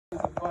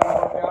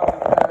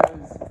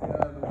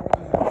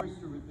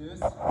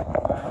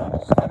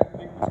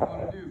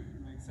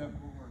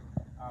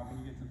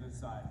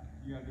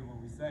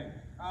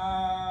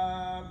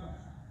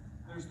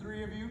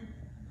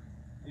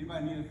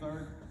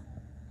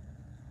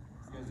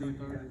see a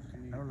third?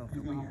 I don't know if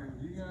He's he'll gonna be hop here. in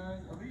with you guys.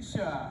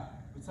 Alicia,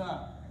 what's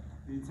up?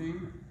 Need a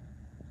team?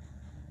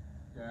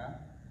 Yeah?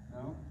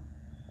 No?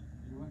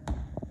 You want?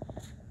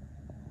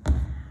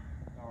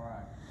 All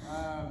right.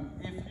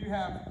 If you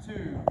have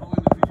two,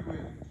 Belinda, who you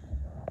with?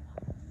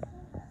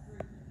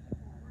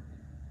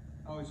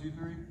 Oh, it's you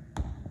three?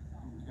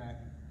 Okay.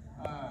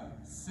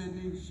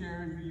 Sydney,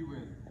 Sharon, who you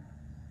with?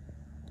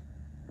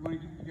 You want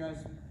to get you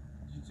guys,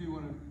 you two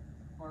want to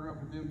partner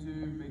up with them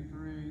two, make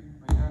three,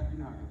 like that? You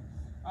know how it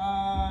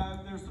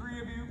goes. There's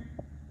three of you.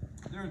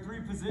 There are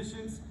three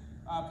positions.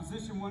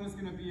 Position one is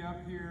going to be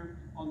up here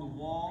on the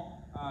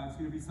wall. It's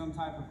going to be some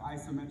type of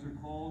isometric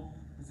hold.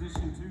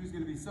 Position two is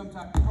going to be some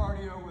type of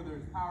cardio, whether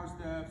it's power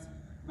steps,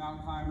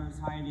 mountain climbers,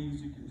 high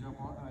knees. You can jump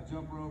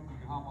rope. You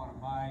can hop on a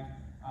bike,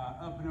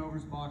 up and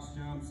overs, box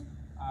jumps.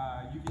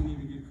 You can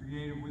even get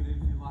creative with it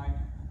if you like.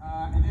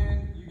 And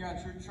then you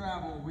got your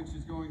travel, which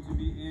is going to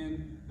be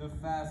in the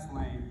fast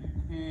lane.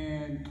 You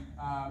can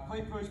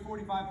plate push,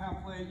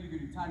 45-pound plate. You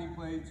can do tiny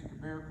plates. You can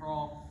bear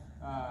crawl,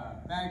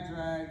 bag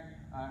drag.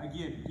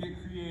 Again,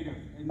 get creative.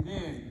 And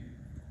then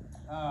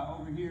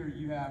over here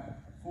you have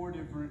 4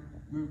 different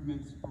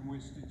movements from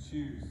which to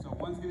choose. So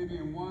one's going to be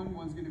in 1,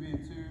 one's going to be in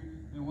 2,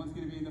 and one's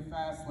going to be in the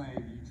fast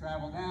lane. You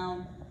travel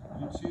down,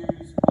 you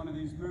choose one of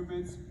these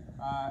movements,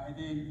 and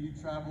then you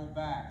travel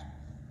back.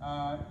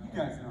 You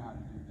guys know how to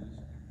do this,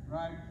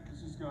 right?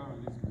 Let's just go over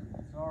these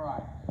movements. All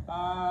right.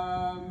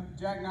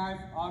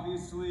 Jackknife,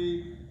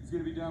 obviously, is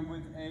going to be done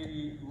with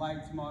a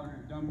light to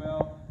moderate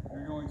dumbbell.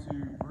 You're going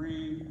to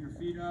bring your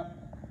feet up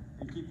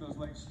and keep those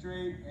legs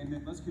straight, and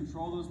then let's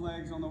control those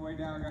legs on the way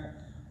down.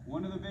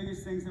 One of the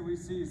biggest things that we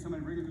see is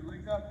somebody bringing their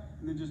legs up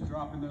and then just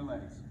dropping their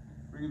legs.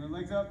 Bringing their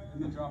legs up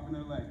and then dropping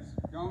their legs.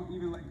 Don't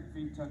even let your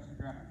feet touch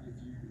the ground if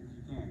you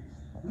can.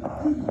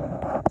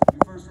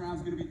 Your first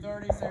round's going to be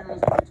 30, second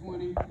round's going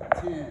to be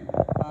 20, 10.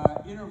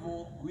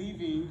 Interval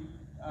leaving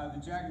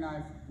the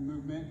jackknife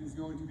movement is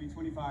going to be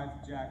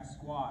 25 jack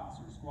squats,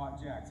 or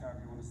squat jacks, however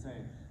you want to say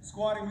it.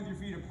 Squatting with your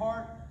feet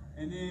apart,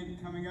 and then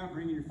coming up,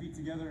 bringing your feet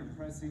together and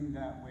pressing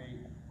that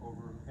weight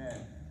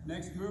overhead.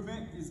 Next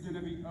movement is going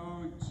to be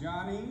Oh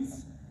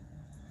Johnny's.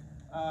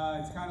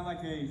 It's kind of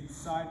like a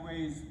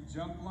sideways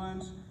jump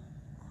lunge.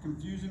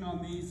 Confusion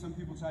on these, some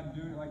people try to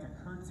do it like a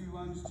curtsy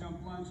lunge,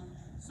 jump lunge.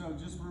 So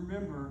just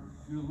remember,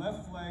 your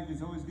left leg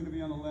is always going to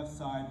be on the left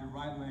side, your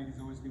right leg is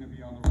always going to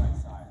be on the right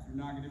side.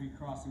 You're not going to be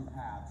crossing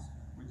paths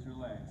with your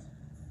legs.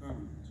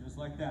 Boom, just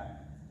like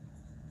that.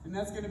 And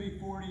that's going to be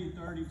 40,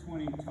 30,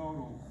 20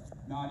 total,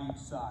 not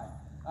each side.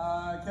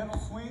 Kettle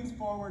swings,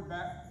 forward,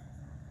 back.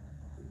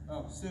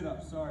 Oh,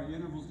 sit-ups, sorry.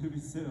 Interval's going to be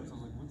sit-ups. I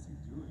was like, what's he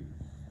doing?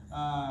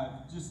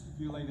 Just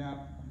you lay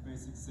down, your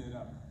basic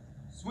sit-up.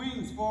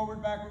 Swings,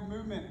 forward, backward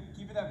movement.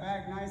 Keeping that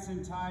back nice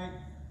and tight,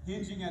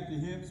 hinging at the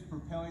hips,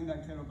 propelling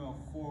that kettlebell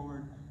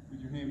forward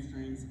with your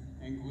hamstrings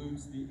and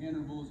glutes. The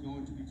interval is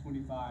going to be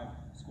 25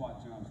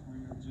 squat jumps, where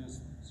you're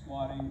just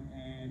squatting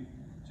and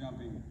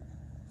jumping.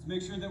 So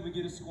make sure that we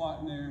get a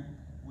squat in there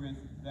with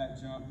that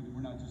jump, and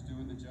we're not just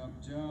doing the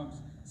jumps.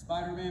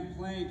 Spider-Man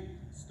plank,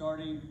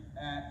 starting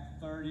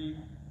at 30.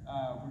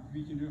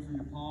 You can do it from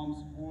your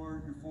palms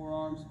or your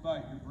forearms,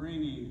 but you're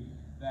bringing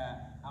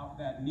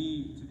that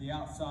knee to the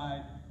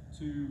outside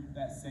to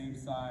that same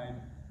side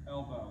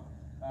elbow.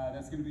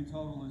 That's going to be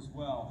total as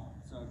well,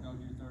 so don't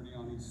do 30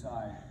 on each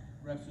side.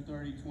 Reps are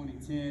 30, 20,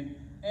 10,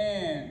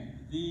 and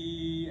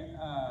the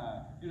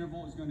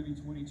interval is going to be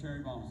 20 cherry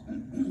bombs.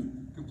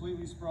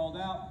 Completely sprawled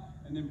out,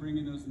 and then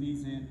bringing those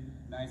knees in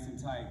nice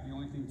and tight. The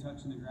only thing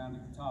touching the ground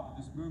at the top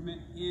of this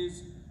movement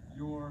is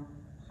your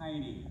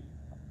hiney.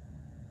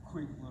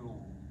 Quick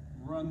little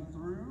run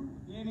through.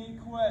 Any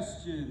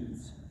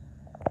questions?